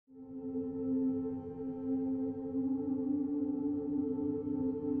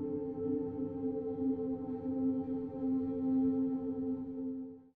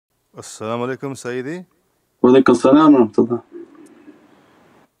Assalamu alaikum, Sayyidi. Walaikum salam wa rahmatullah.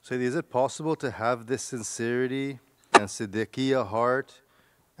 Sayyidi, is it possible to have this sincerity and siddiqiya heart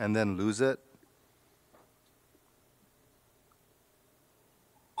and then lose it?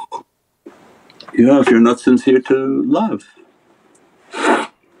 Yeah, if you're not sincere to love.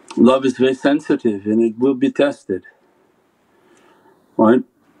 Love is very sensitive and it will be tested, right?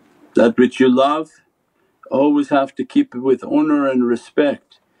 That which you love, always have to keep it with honour and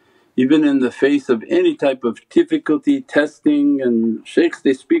respect, even in the face of any type of difficulty, testing. And shaykhs,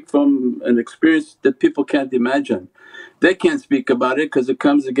 they speak from an experience that people can't imagine. They can't speak about it because it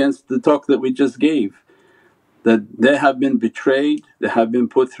comes against the talk that we just gave, that they have been betrayed, they have been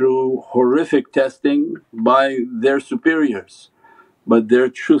put through horrific testing by their superiors, but they're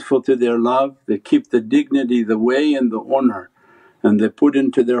truthful to their love, they keep the dignity, the way and the honour, and they put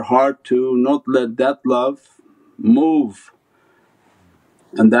into their heart to not let that love move,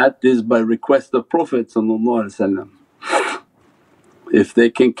 and that is by request of Prophet. If they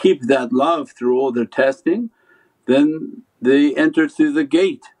can keep that love through all their testing, then they enter through the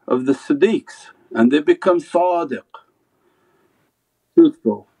gate of the siddiqs and they become sadiq,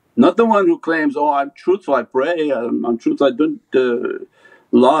 truthful. Not the one who claims, oh I'm truthful, I pray, I'm truthful, I don't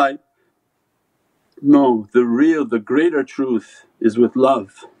lie. No, the real, the greater truth is with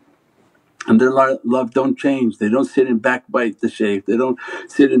love, and their love don't change. They don't sit and backbite the shaykh, they don't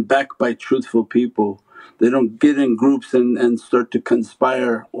sit and backbite truthful people, they don't get in groups and start to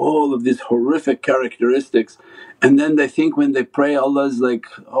conspire all of these horrific characteristics, and then they think when they pray Allah's like,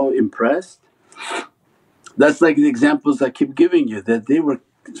 oh impressed. That's like the examples I keep giving you, that they were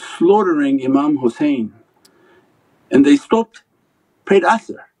slaughtering Imam Hussein and they stopped, prayed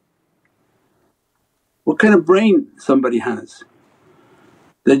Asr. What kind of brain somebody has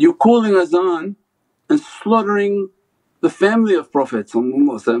that you're calling azan and slaughtering the family of Prophet?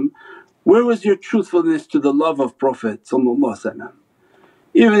 Where was your truthfulness to the love of Prophet?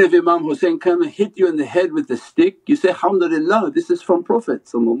 Even if Imam Hussein come and hit you in the head with a stick, you say, alhamdulillah, this is from Prophet.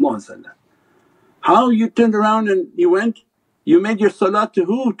 How you turned around and you went, you made your salat to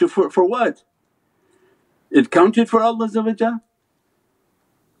who? For what? It counted for Allah,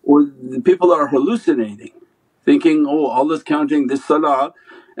 or the people are hallucinating thinking, oh Allah's counting this salah,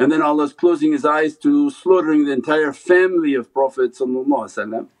 and then Allah's closing His eyes to slaughtering the entire family of Prophet.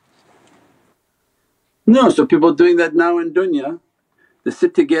 No, so people doing that now in dunya, they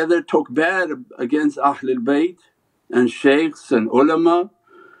sit together, talk bad against Ahlul Bayt and shaykhs and ulama,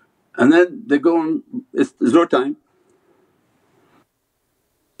 and then they go and it's Zuhr time.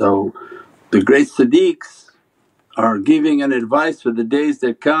 So the great siddiqs are giving an advice for the days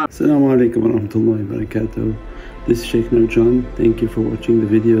that come. As-salamu alaykum wa rahmatullahi wa barakatuh. This is Shaykh Nurjan. Thank you for watching the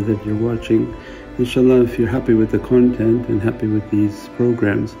video that you're watching. Inshallah, if you're happy with the content and happy with these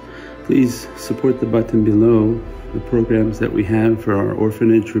programs, please support the button below, the programs that we have for our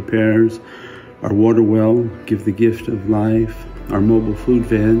orphanage repairs, our water well, Give the Gift of Life, our mobile food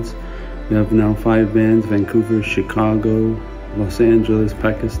vans. We have now 5 vans: Vancouver, Chicago, Los Angeles,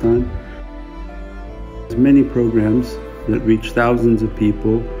 Pakistan. There's many programs that reach thousands of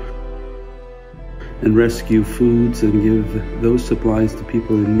people and rescue foods and give those supplies to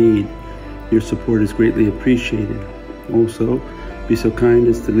people in need. Your support is greatly appreciated. Also, be so kind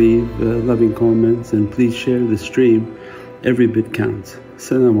as to leave loving comments and please share the stream. Every bit counts.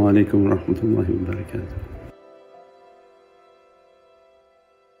 As-salamu alaykum wa rahmatullahi wa barakatuh.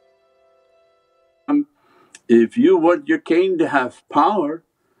 If you want your cane to have power,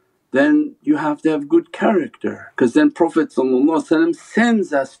 then you have to have good character, because then Prophet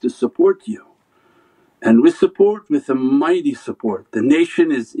sends us to support you. And we support with a mighty support. The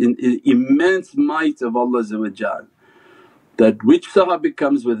nation is in immense might of Allah, that which sahabi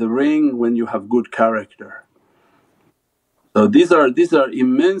comes with a ring when you have good character. So these are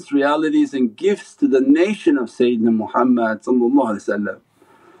immense realities and gifts to the nation of Sayyidina Muhammad.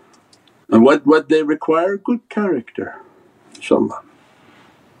 And what they require? Good character, inshaAllah.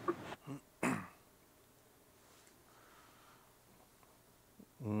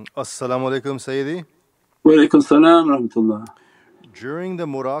 Assalamu alaikum, Sayyidi. Walaikum salam wa rahmatullah. During the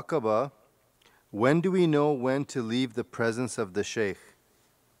muraqabah, when do we know when to leave the presence of the shaykh?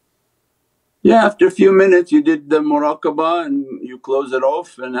 Yeah, after a few minutes you did the muraqabah and you close it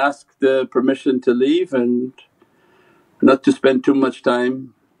off and ask the permission to leave, and not to spend too much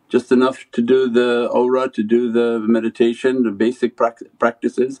time, just enough to do the awrah, to do the meditation, the basic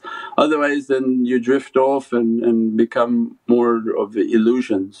practices. Otherwise then you drift off and become more of the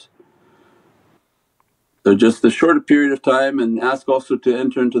illusions. So just a short period of time, and ask also to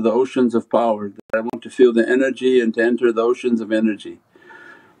enter into the oceans of power. I want to feel the energy and to enter the oceans of energy.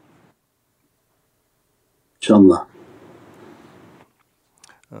 inshaAllah.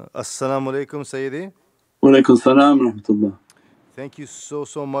 As-salamu alaykum Sayyidi. Wa alaykum salam wa rahmatullah. Thank you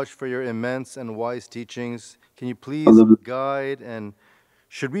so much for your immense and wise teachings. Can you please Allah. guide, and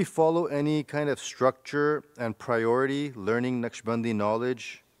should we follow any kind of structure and priority learning Naqshbandi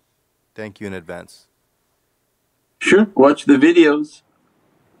knowledge? Thank you in advance. Sure, watch the videos.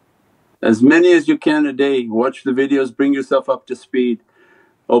 As many as you can a day, watch the videos, bring yourself up to speed.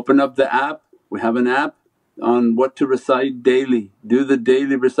 Open up the app, we have an app on what to recite daily, do the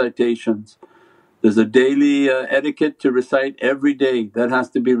daily recitations. There's a daily etiquette to recite every day, that has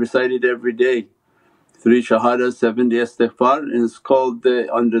to be recited every day. 3 shahadas, 70 istighfar, and it's called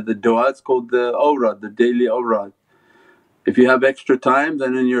under the dua it's called the awrad, the daily awrad. If you have extra time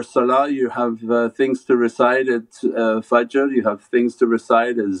then in your salah you have things to recite at fajr, you have things to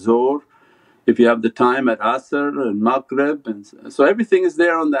recite at zuhr. If you have the time at asr and maghrib, and so everything is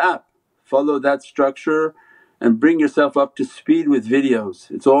there on the app. Follow that structure and bring yourself up to speed with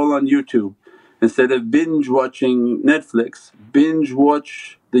videos, it's all on YouTube. Instead of binge watching Netflix, binge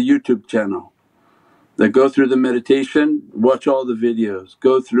watch the YouTube channel. That go through the meditation, watch all the videos.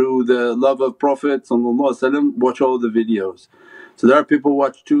 Go through the love of Prophet, watch all the videos. So there are people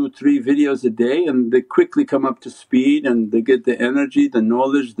watch 2-3 videos a day and they quickly come up to speed and they get the energy, the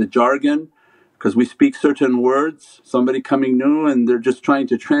knowledge, the jargon. Because we speak certain words, somebody coming new and they're just trying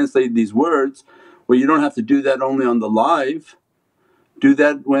to translate these words. Well, you don't have to do that only on the live, do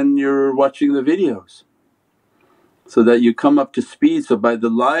that when you're watching the videos so that you come up to speed. So by the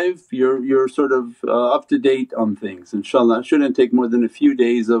live you're sort of up to date on things, inshaAllah. It shouldn't take more than a few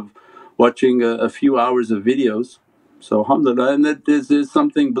days of watching a few hours of videos. So alhamdulillah, and that is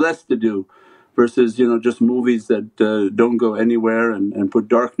something blessed to do versus just movies that don't go anywhere and put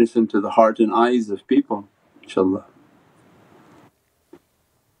darkness into the heart and eyes of people, inshaAllah.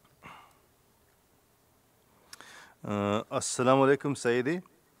 As-salamu alaykum Sayyidi.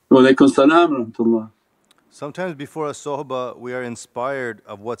 Wa alaykum salam wa rahmatullah. Sometimes before a sohbah we are inspired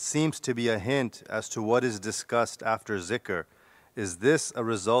of what seems to be a hint as to what is discussed after zikr. Is this a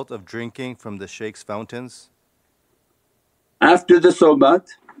result of drinking from the Shaykh's fountains? After the sohbat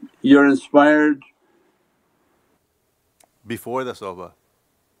you're inspired. Before the sohbah?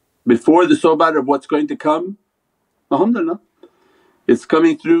 Before the sohbat of what's going to come, alhamdulillah. It's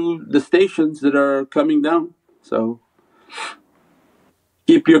coming through the stations that are coming down. So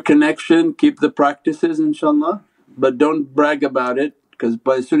keep your connection, keep the practices inshaAllah, but don't brag about it because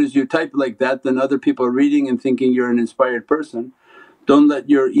as soon as you type like that then other people are reading and thinking you're an inspired person. Don't let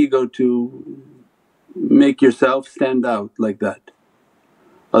your ego to make yourself stand out like that,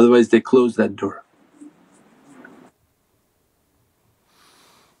 otherwise they close that door.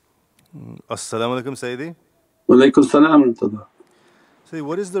 As-salamu alaykum Sayyidi. Wa alaykum salam wa rahmatullah. Sayyidi,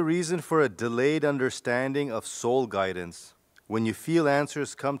 what is the reason for a delayed understanding of soul guidance? When you feel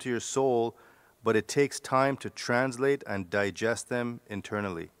answers come to your soul but it takes time to translate and digest them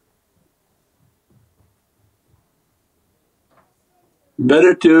internally.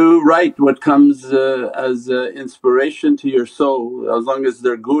 Better to write what comes as inspiration to your soul, as long as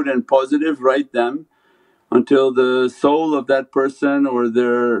they're good and positive, write them until the soul of that person or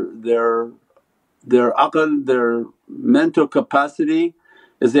their aql, their mental capacity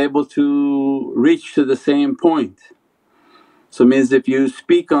is able to reach to the same point. So means if you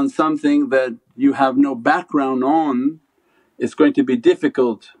speak on something that you have no background on, it's going to be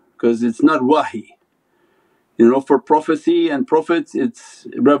difficult because it's not wahi. For prophecy and prophets it's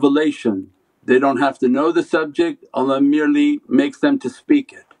revelation, they don't have to know the subject, Allah merely makes them to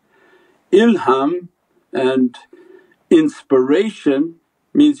speak it. Ilham and inspiration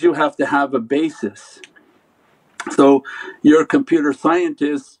means you have to have a basis. So you're a computer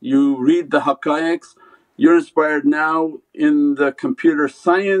scientist, you read the haqqaiqs, you're inspired now in the computer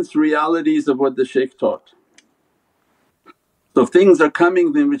science realities of what the Shaykh taught. So if things are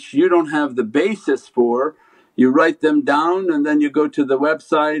coming in which you don't have the basis for, you write them down and then you go to the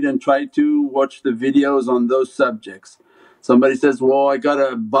website and try to watch the videos on those subjects. Somebody says, well I got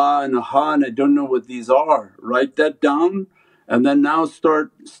a ba and a ha and I don't know what these are. Write that down and then now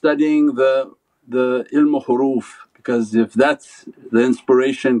start studying the ilm huruf, because if that's the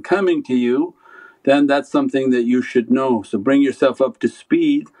inspiration coming to you then that's something that you should know. So bring yourself up to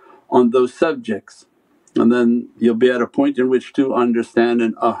speed on those subjects and then you'll be at a point in which to understand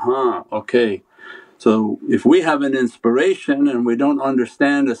and okay. So if we have an inspiration and we don't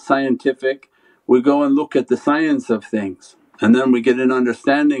understand a scientific, we go and look at the science of things and then we get an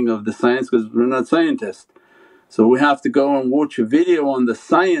understanding of the science because we're not scientists. So we have to go and watch a video on the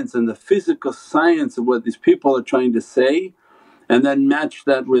science and the physical science of what these people are trying to say, and then match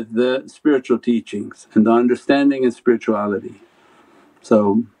that with the spiritual teachings and the understanding and spirituality.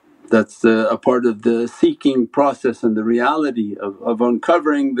 So that's a part of the seeking process and the reality of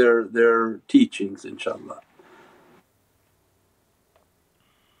uncovering their teachings, inshaAllah.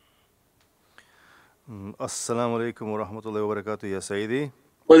 As-salamu alaykum wa rahmatullahi wa barakatuh, Ya Sayyidi.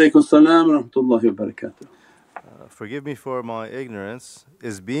 Wa alaykum as-salam wa rahmatullahi wa barakatuh. Forgive me for my ignorance.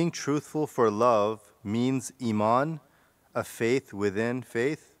 Is being truthful for love means iman, a faith within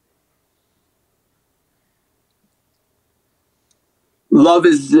faith? Love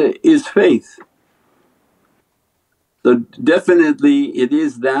is faith. So definitely it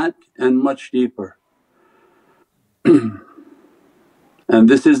is that and much deeper. And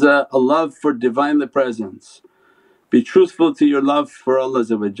this is a love for Divinely Presence. Be truthful to your love for Allah,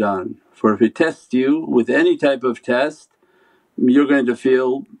 for if He tests you with any type of test, you're going to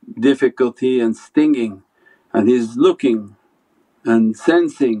feel difficulty and stinging, and He's looking and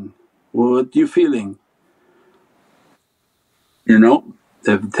sensing what you feeling. You know,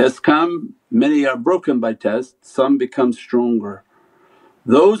 if tests come, many are broken by tests, some become stronger.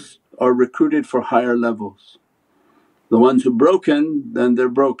 Those are recruited for higher levels. The ones who broken, then they're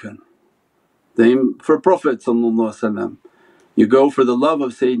broken. Same for Prophet. You go for the love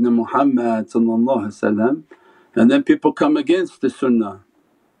of Sayyidina Muhammad, and then people come against the sunnah.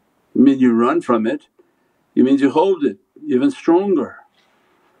 You mean you run from it, you mean you hold it even stronger.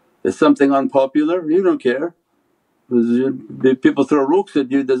 It's something unpopular, you don't care. People throw rooks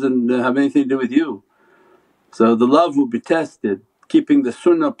at you, it doesn't have anything to do with you. So the love will be tested, keeping the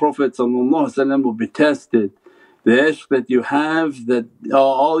sunnah of Prophet will be tested. The ishq that you have, that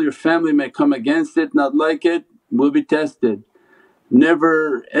all your family may come against it, not like it, will be tested.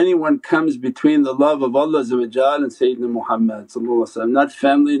 Never anyone comes between the love of Allah and Sayyidina Muhammad, not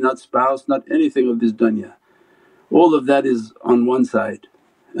family, not spouse, not anything of this dunya. All of that is on one side,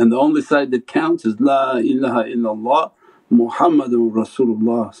 and the only side that counts is La ilaha illallah Muhammadan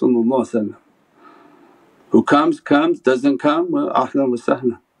Rasulullah. Who comes, doesn't come, well ahlan wa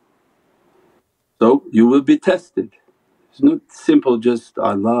sahlan. So you will be tested. It's not simple just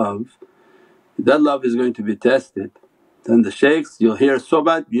I love, that love is going to be tested. Then the shaykhs you'll hear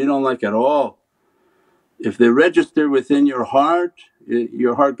sobat you don't like at all. If they register within your heart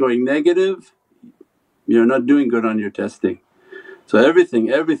going negative, you're not doing good on your testing. So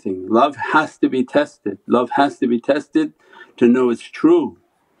everything, love has to be tested, love has to be tested to know it's true.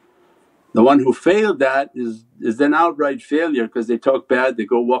 The one who failed that is then outright failure, because they talk bad, they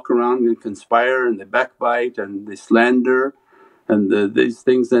go walk around and conspire and they backbite and they slander and these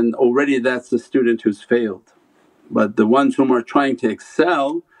things, then already that's the student who's failed. But the ones whom are trying to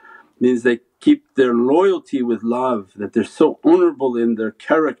excel means they keep their loyalty with love, that they're so honourable in their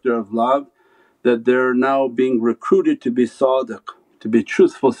character of love that they're now being recruited to be sadiq, to be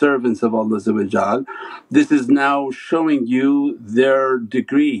truthful servants of Allah. This is now showing you their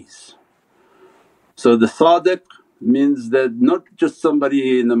degrees. So the sadiq means that not just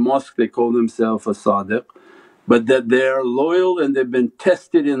somebody in the mosque they call themselves a sadiq, but that they're loyal and they've been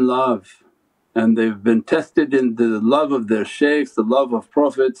tested in love, and they've been tested in the love of their shaykhs, the love of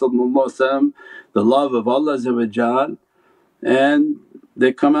Prophet, the love of Allah, and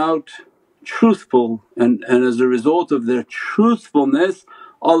they come out truthful, and as a result of their truthfulness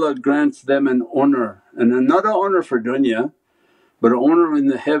Allah grants them an honour, and not an honour for dunya but an honour in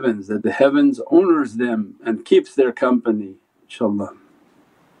the heavens, that the heavens honours them and keeps their company, inshaAllah.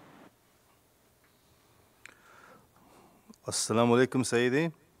 As-salamu alaykum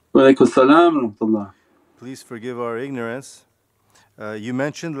Sayyidi. Wa alaykum as-salam wa rahmatullah. Please forgive our ignorance. You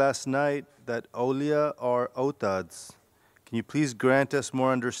mentioned last night that awliya are awtads. Can you please grant us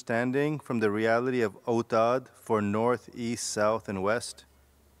more understanding from the reality of awtad for north, east, south and west?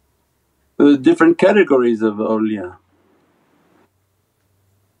 There's different categories of awliya,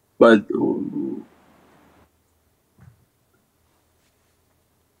 but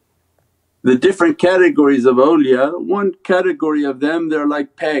the different categories of awliya, one category of them they're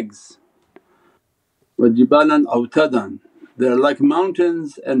like pegs. وَجِبَالًا awtadan, they're like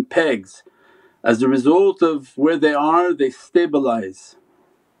mountains and pegs. As a result of where they are they stabilize.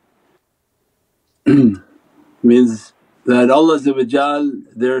 Means that Allah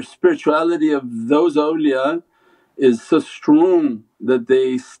their spirituality of those awliya is so strong that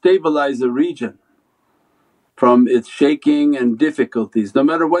they stabilize a region from its shaking and difficulties. No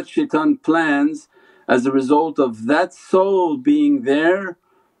matter what shaitan plans, as a result of that soul being there,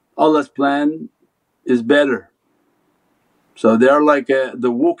 Allah's plan is better. So they are like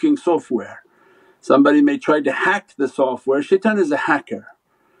the walking software. Somebody may try to hack the software, shaitan is a hacker.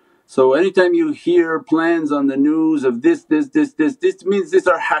 So anytime you hear plans on the news of this means these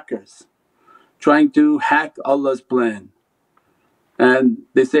are hackers trying to hack Allah's plan. And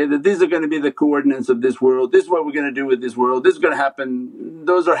they say that these are going to be the coordinates of this world, this is what we're going to do with this world, this is going to happen.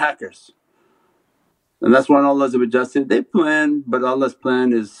 Those are hackers. And that's when Allah said, they plan but Allah's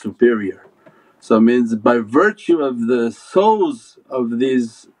plan is superior. So it means by virtue of the souls of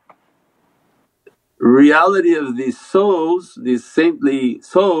these reality of these souls, these saintly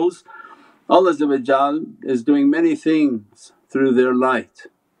souls, Allah is doing many things through their light.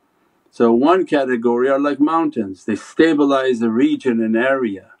 So one category are like mountains, they stabilize a region and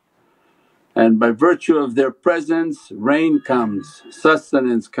area, and by virtue of their presence rain comes,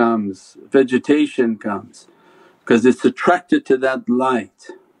 sustenance comes, vegetation comes, because it's attracted to that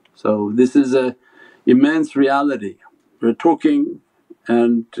light. So this is a immense reality. We're talking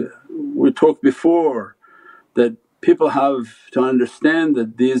and we talked before that people have to understand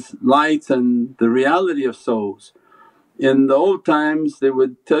that these lights and the reality of souls. In the old times they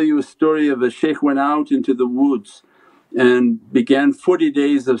would tell you a story of a shaykh went out into the woods and began 40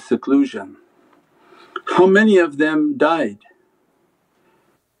 days of seclusion. How many of them died?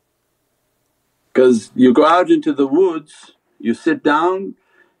 Because you go out into the woods, you sit down,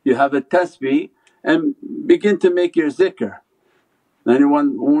 you have a tasbih and begin to make your zikr.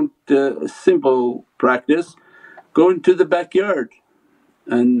 Anyone want a simple practice, go into the backyard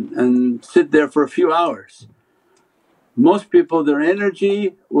and sit there for a few hours. Most people their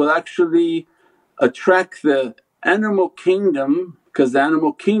energy will actually attract the animal kingdom because the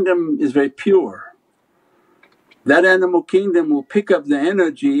animal kingdom is very pure. That animal kingdom will pick up the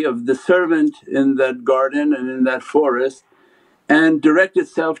energy of the servant in that garden and in that forest and direct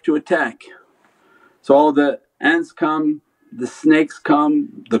itself to attack. So all the ants come, the snakes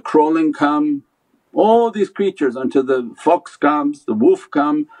come, the crawling come, all these creatures until the fox comes, the wolf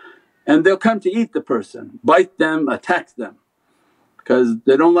come, and they'll come to eat the person, bite them, attack them because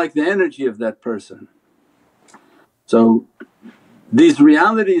they don't like the energy of that person. So these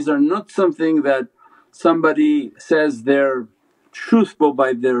realities are not something that somebody says they're truthful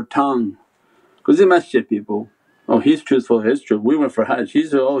by their tongue. Because the masjid people, oh he's truthful, he's true, we went for Hajj,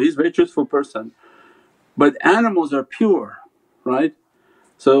 he's a very truthful person. But animals are pure, right?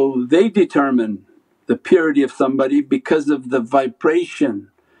 So they determine the purity of somebody because of the vibration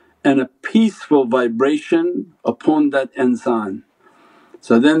and a peaceful vibration upon that insan.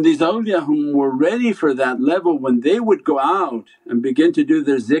 So then these awliya whom were ready for that level, when they would go out and begin to do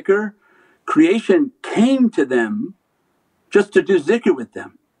their zikr, creation came to them just to do zikr with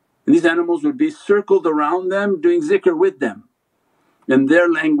them. And these animals would be circled around them doing zikr with them in their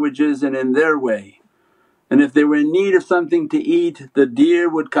languages and in their way. And if they were in need of something to eat, the deer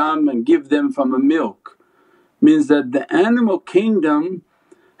would come and give them from a milk. Means that the animal kingdom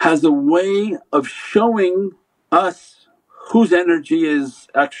has a way of showing us whose energy is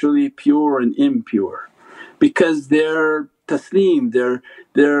actually pure and impure, because they're taslim,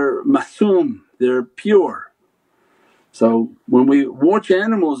 they're masoom, they're pure. So when we watch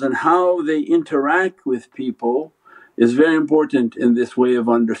animals and how they interact with people is very important in this way of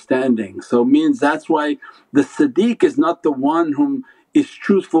understanding. So means that's why the Siddiq is not the one whom is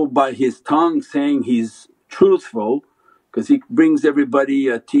truthful by his tongue saying he's truthful, because he brings everybody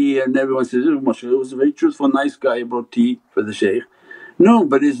a tea and everyone says, oh mashallah, he was a very truthful nice guy, he brought tea for the shaykh. No,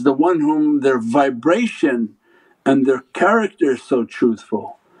 but is the one whom their vibration and their character is so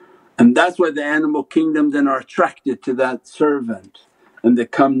truthful. And that's why the animal kingdom then are attracted to that servant and they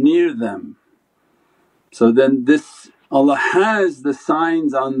come near them. So then this Allah has the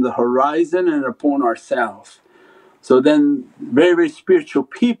signs on the horizon and upon ourselves. So then very spiritual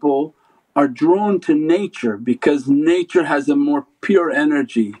people are drawn to nature because nature has a more pure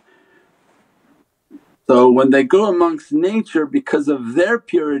energy. So when they go amongst nature, because of their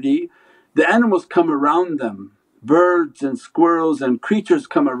purity, the animals come around them, birds and squirrels and creatures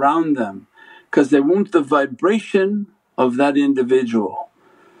come around them because they want the vibration of that individual.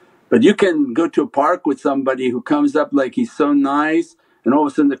 But you can go to a park with somebody who comes up like he's so nice and all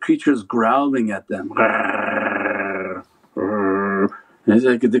of a sudden the creature's growling at them. And it's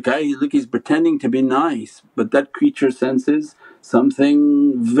like the guy, look, he's pretending to be nice, but that creature senses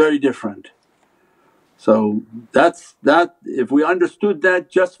something very different. So that's that. If we understood that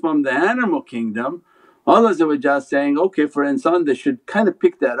just from the animal kingdom, Allah saying, okay, for insan they should kind of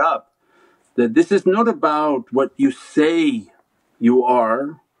pick that up, that this is not about what you say you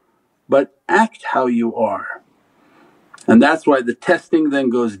are but act how you are. And that's why the testing then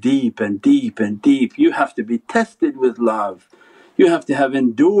goes deep and deep and deep. You have to be tested with love, You have to have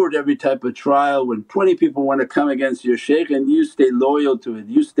endured every type of trial. When 20 people want to come against your shaykh and you stay loyal to it,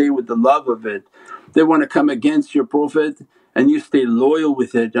 you stay with the love of it. They want to come against your Prophet and you stay loyal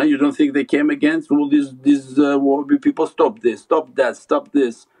with it. You don't think they came against, well these Wahhabi people, stop this, stop that, stop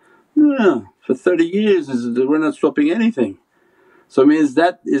this. No, for 30 years we're not stopping anything. So it means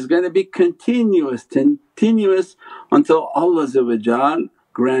that is going to be continuous until Allah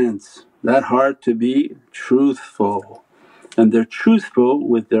grants that heart to be truthful, and they're truthful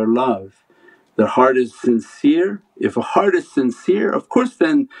with their love. Their heart is sincere. If a heart is sincere, of course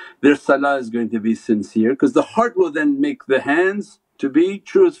then their salah is going to be sincere, because the heart will then make the hands to be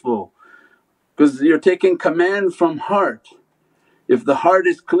truthful, because you're taking command from heart. If the heart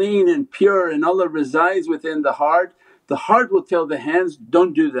is clean and pure and Allah resides within the heart will tell the hands,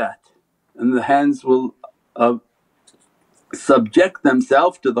 don't do that, and the hands will subject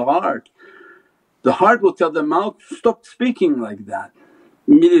themselves to the heart. The heart will tell the mouth, stop speaking like that.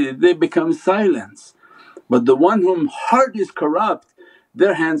 Immediately they become silence. But the one whom heart is corrupt,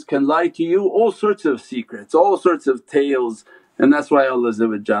 their hands can lie to you all sorts of secrets, all sorts of tales, and that's why Allah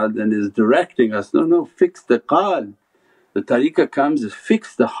then is directing us, no, fix the qalb. The tariqah comes is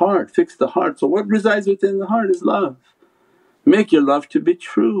fix the heart, fix the heart. So what resides within the heart is love. Make your love to be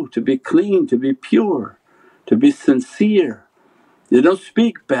true, to be clean, to be pure, to be sincere. You don't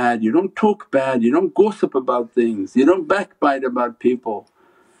speak bad, you don't talk bad, you don't gossip about things, you don't backbite about people.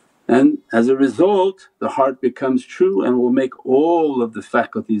 And as a result the heart becomes true and will make all of the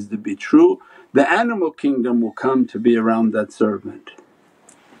faculties to be true. The animal kingdom will come to be around that servant,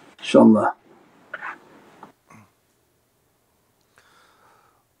 inshaAllah.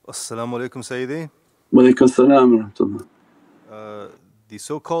 As-salamu alaykum Sayyidi. Wa alaykum as-salam wa rahmatullah. The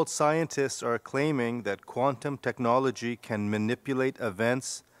so-called scientists are claiming that quantum technology can manipulate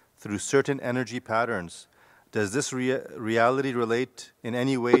events through certain energy patterns. Does this reality relate in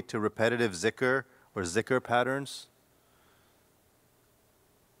any way to repetitive zikr or zikr patterns?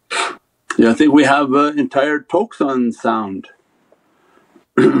 Yeah, I think we have entire talks on sound.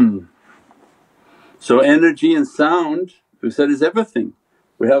 So energy and sound we said is everything.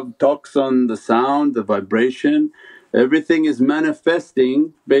 We have talks on the sound, the vibration, everything is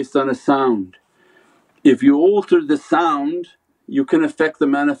manifesting based on a sound. If you alter the sound you can affect the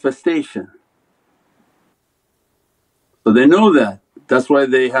manifestation. So they know that, that's why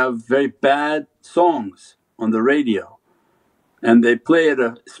they have very bad songs on the radio and they play at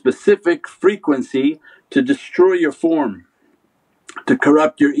a specific frequency to destroy your form, to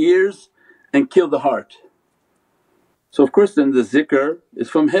corrupt your ears and kill the heart. So of course then the zikr is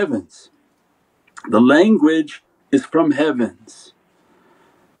from heavens, the language is from heavens.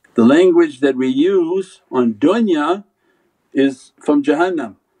 The language that we use on dunya is from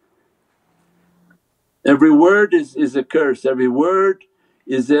Jahannam. Every word is a curse, every word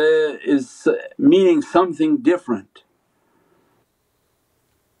is meaning something different.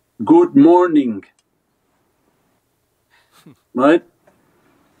 Good morning, right?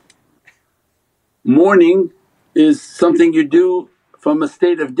 Morning is something you do from a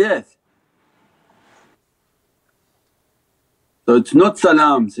state of death. So it's not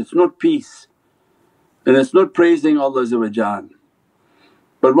salams, it's not peace and it's not praising Allah.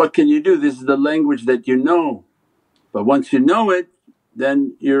 But what can you do? This is the language that you know, but once you know it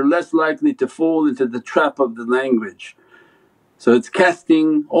then you're less likely to fall into the trap of the language. So it's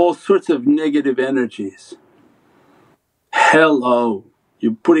casting all sorts of negative energies. Hell, oh,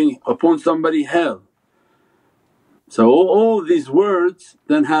 you're putting upon somebody hell. So all these words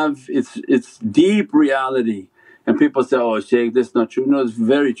then have its deep reality, and people say, oh Shaykh this is not true. No, it's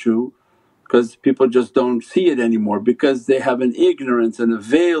very true, because people just don't see it anymore because they have an ignorance and a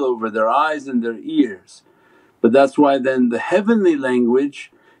veil over their eyes and their ears. But that's why then the heavenly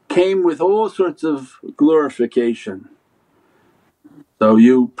language came with all sorts of glorification. So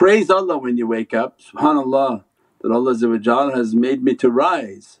you praise Allah when you wake up, subhanallah that Allah has made me to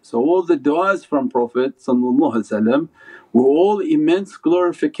rise. So all the du'as from Prophet were all immense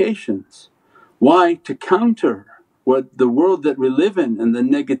glorifications. Why? To counter what the world that we live in and the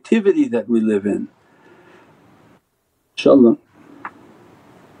negativity that we live in, inshaAllah.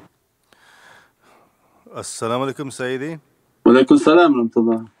 As-salamu alaykum Sayyidi. Wa alaykum as-salam wa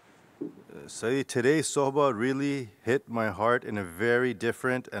rahmatullah. Sayyidi, today's sohbah really hit my heart in a very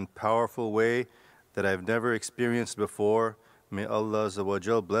different and powerful way that I've never experienced before. May Allah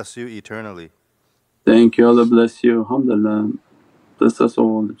bless you eternally. Thank you, Allah bless you, alhamdulillah. Bless us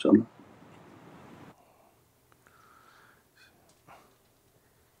all, inshaAllah.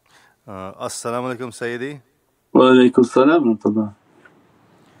 As-salamu alaykum Sayyidi. Wa alaykum as-salam wa rahmatullah.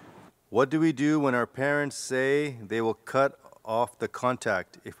 What do we do when our parents say they will cut off the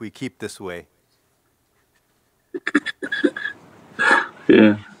contact if we keep this way?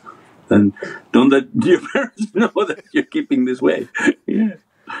 Yeah. And don't let your parents know that you're keeping this way. Yeah.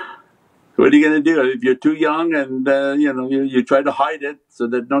 What are you going to do if you're too young and you try to hide it so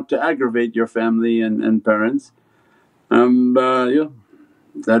that not to aggravate your family and parents? Yeah,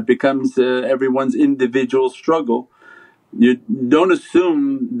 that becomes everyone's individual struggle. You don't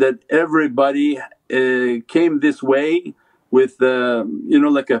assume that everybody came this way with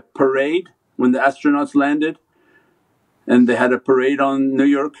like a parade when the astronauts landed and they had a parade on New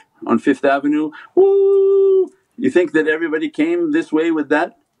York on 5th Avenue. Woo! You think that everybody came this way with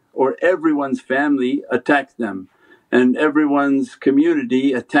that? Or everyone's family attacked them and everyone's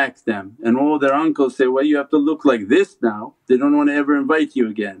community attacked them, and all their uncles say, well, you have to look like this now, they don't want to ever invite you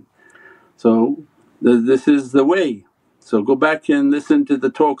again. So this is the way. So go back and listen to the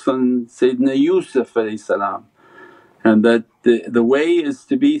talks on Sayyidina Yusuf and that the way is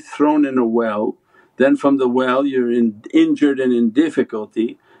to be thrown in a well, then from the well you're injured and in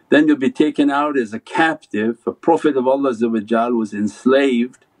difficulty, then you'll be taken out as a captive. A Prophet of Allah was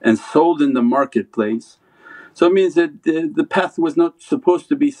enslaved and sold in the marketplace. So it means that the path was not supposed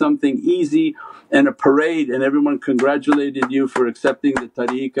to be something easy and a parade and everyone congratulated you for accepting the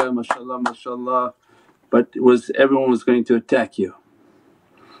tariqah, mashallah mashallah, but everyone was going to attack you.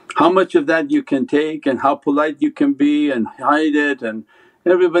 How much of that you can take and how polite you can be and hide it, and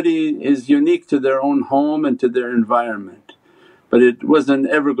everybody is unique to their own home and to their environment. But it wasn't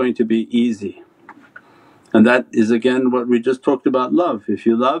ever going to be easy. And that is again what we just talked about, love. If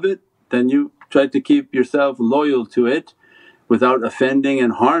you love it then you try to keep yourself loyal to it without offending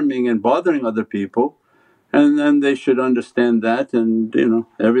and harming and bothering other people, and then they should understand that. And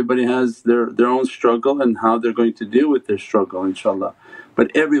everybody has their own struggle and how they're going to deal with their struggle, inshaAllah.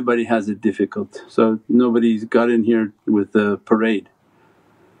 But everybody has it difficult, so nobody's got in here with the parade,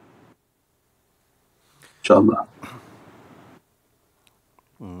 inshaAllah.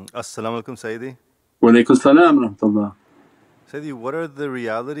 As-salamu alaykum Sayyidi. Wa alaykum salam wa rahmatullah. Sayyidi, what are the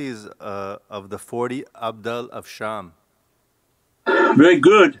realities of the 40 Abdal of Sham? Very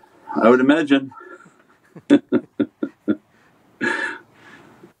good, I would imagine.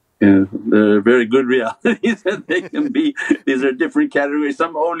 Yeah, they're very good realities and they can be, these are different categories.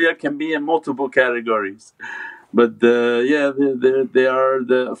 Some awliya can be in multiple categories, but yeah, they are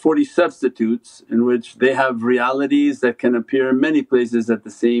the 40 substitutes in which they have realities that can appear in many places at the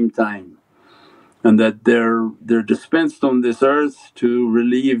same time, and that they're dispensed on this earth to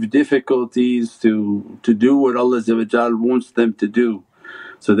relieve difficulties, to do what Allah wants them to do.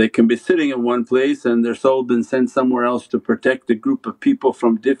 So they can be sitting in one place and their soul been sent somewhere else to protect a group of people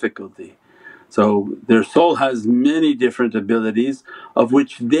from difficulty. So their soul has many different abilities of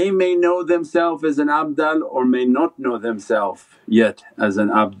which they may know themselves as an abdal or may not know themselves yet as an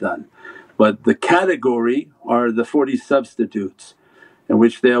abdal. But the category are the 40 substitutes in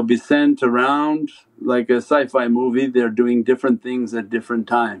which they'll be sent around like a sci-fi movie. They're doing different things at different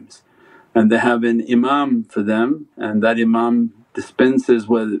times and they have an imam for them, and that imam dispenses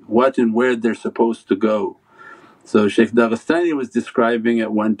what and where they're supposed to go. So Shaykh Dagestani was describing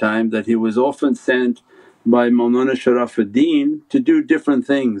at one time that he was often sent by Mawlana Sharafuddin to do different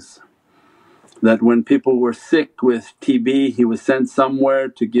things. That when people were sick with TB he was sent somewhere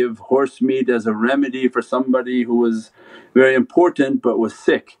to give horse meat as a remedy for somebody who was very important but was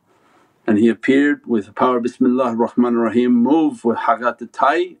sick, and he appeared with the power of Bismillah ar-Rahman ar-Rahim, moved with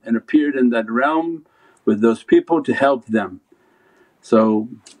Hagat-e-Tai and appeared in that realm with those people to help them. So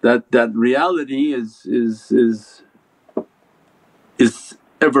that reality is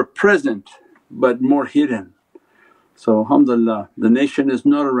ever present but more hidden. So alhamdulillah, the nation is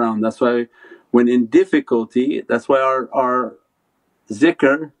not around. That's why when in difficulty, that's why our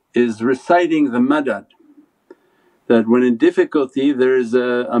zikr is reciting the madad. That when in difficulty there is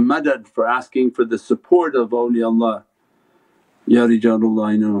a madad for asking for the support of awliyaullah. Ya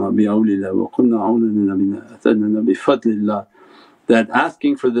rijalullah inna bi awlillah wa qulna awlana bina atadna bi fadlillah. That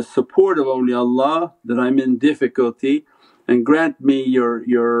asking for the support of awliyaullah, that I'm in difficulty and grant me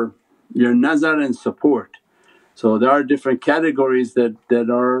your nazar and support. So there are different categories that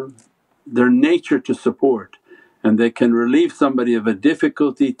are their nature to support, and they can relieve somebody of a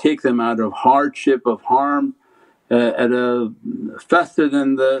difficulty, take them out of hardship, of harm at a faster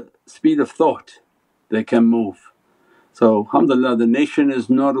than the speed of thought they can move. So alhamdulillah, the nation is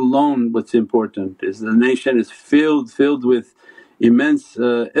not alone. What's important is the nation is filled with immense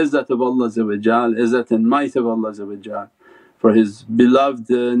izzat of Allah, izzat and might of Allah. for his beloved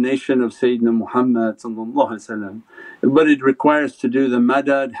nation of Sayyidina Muhammad. But it requires to do the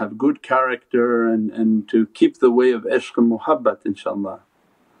madad, have good character and to keep the way of ishq and muhabbat inshaAllah.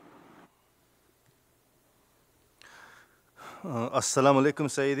 As-salamu alaykum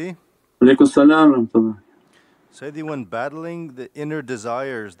Sayyidi. Walaykum salam rahmatullah. Sayyidi, when battling the inner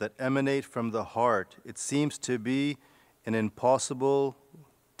desires that emanate from the heart, it seems to be an impossible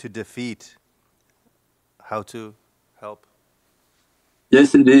to defeat. How to help?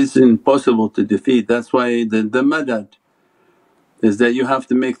 Yes, it is impossible to defeat. That's why the madad is that you have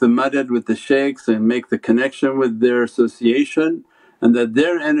to make the madad with the shaykhs and make the connection with their association, and that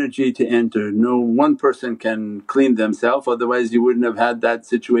their energy to enter. No one person can clean themselves, otherwise you wouldn't have had that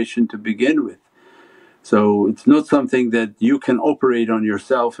situation to begin with. So it's not something that you can operate on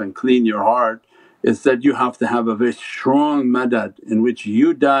yourself and clean your heart, it's that you have to have a very strong madad in which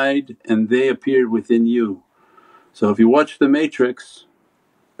you died and they appeared within you. So if you watch the matrix,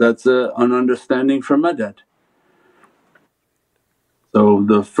 that's an understanding from madad. So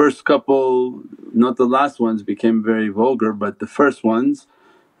the first couple, not the last ones became very vulgar, but the first ones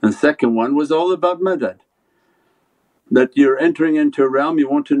and second one was all about madad. That you're entering into a realm, you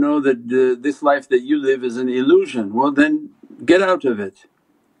want to know that this life that you live is an illusion, well then get out of it.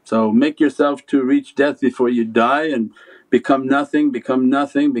 So make yourself to reach death before you die and become nothing, become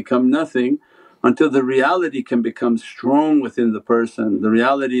nothing, become nothing, until the reality can become strong within the person. The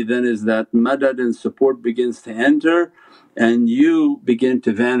reality then is that madad and support begins to enter and you begin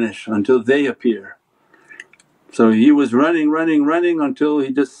to vanish until they appear. So he was running until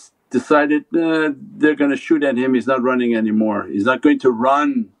he just decided they're going to shoot at him, he's not running anymore, he's not going to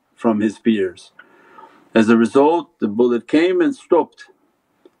run from his peers. As a result the bullet came and stopped.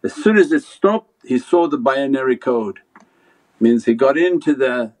 As soon as it stopped he saw the binary code, means he got into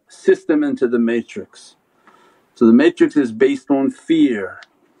the system, into the matrix. So the matrix is based on fear.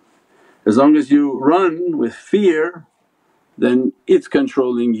 As long as you run with fear then it's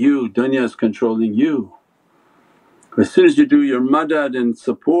controlling you, dunya is controlling you. As soon as you do your madad and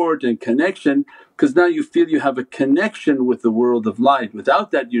support and connection, because now you feel you have a connection with the world of light,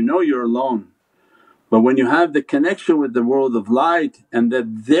 without that you know you're alone. But when you have the connection with the world of light and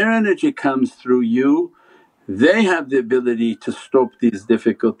that their energy comes through you, they have the ability to stop these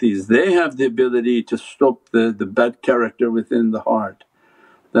difficulties, they have the ability to stop the bad character within the heart.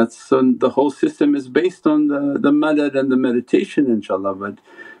 That's the whole system is based on the madad and the meditation inshaAllah. But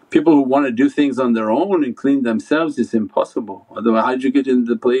people who want to do things on their own and clean themselves is impossible, otherwise how'd you get in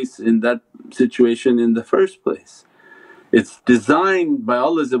the place in that situation in the first place? It's designed by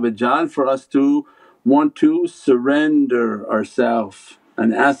Allah for us to want to surrender ourselves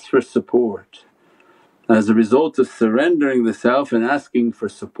and ask for support. As a result of surrendering the self and asking for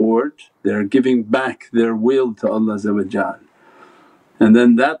support, they're giving back their will to Allah, and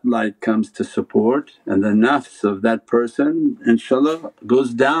then that light comes to support and the nafs of that person inshaAllah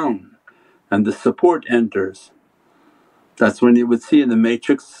goes down and the support enters. That's when you would see in the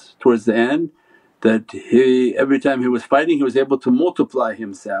matrix towards the end that every time he was fighting he was able to multiply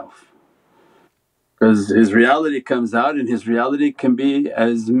himself, because his reality comes out and his reality can be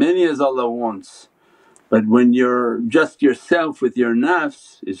as many as Allah wants. But when you're just yourself with your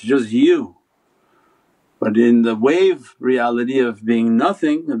nafs, it's just you. But in the wave reality of being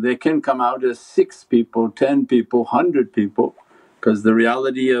nothing, they can come out as 6 people, 10 people, 100 people, because the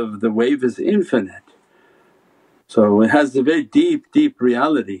reality of the wave is infinite. So it has a very deep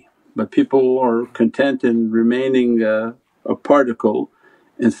reality, but people are content in remaining a particle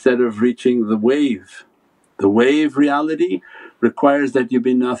instead of reaching the wave. The wave reality requires that you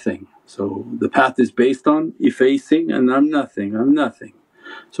be nothing. So the path is based on effacing and I'm nothing, I'm nothing.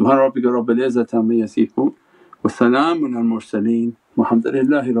 Subhana rabbika rabbil izzati amma yasifoon wa salaamun al mursaleen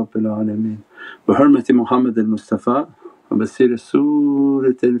walhamdulillahi rabbil alameen bi hurmati Muhammad al-Mustafa wa basir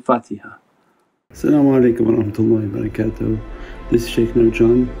Surat al-Fatiha. As-salamu alaykum wa rahmatullahi wa barakatuh. This is Shaykh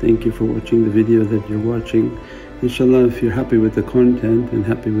Nurjan. Thank you for watching the video that you're watching. Inshallah, if you're happy with the content and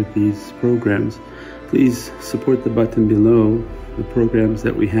happy with these programs, please support the button below, the programs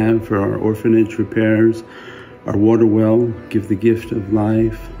that we have for our orphanage repairs, our water well, Give the Gift of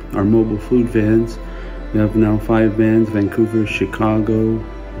Life, our mobile food vans. We have now 5 vans: Vancouver, Chicago,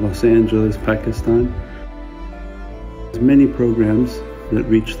 Los Angeles, Pakistan. There's many programs that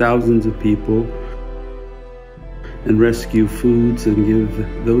reach thousands of people and rescue foods and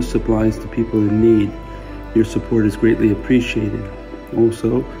give those supplies to people in need. Your support is greatly appreciated.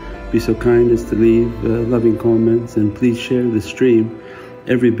 Also, be so kind as to leave loving comments and please share the stream.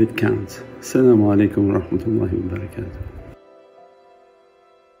 Every bit counts. As-salamu alaykum wa rahmatullahi wa barakatuh.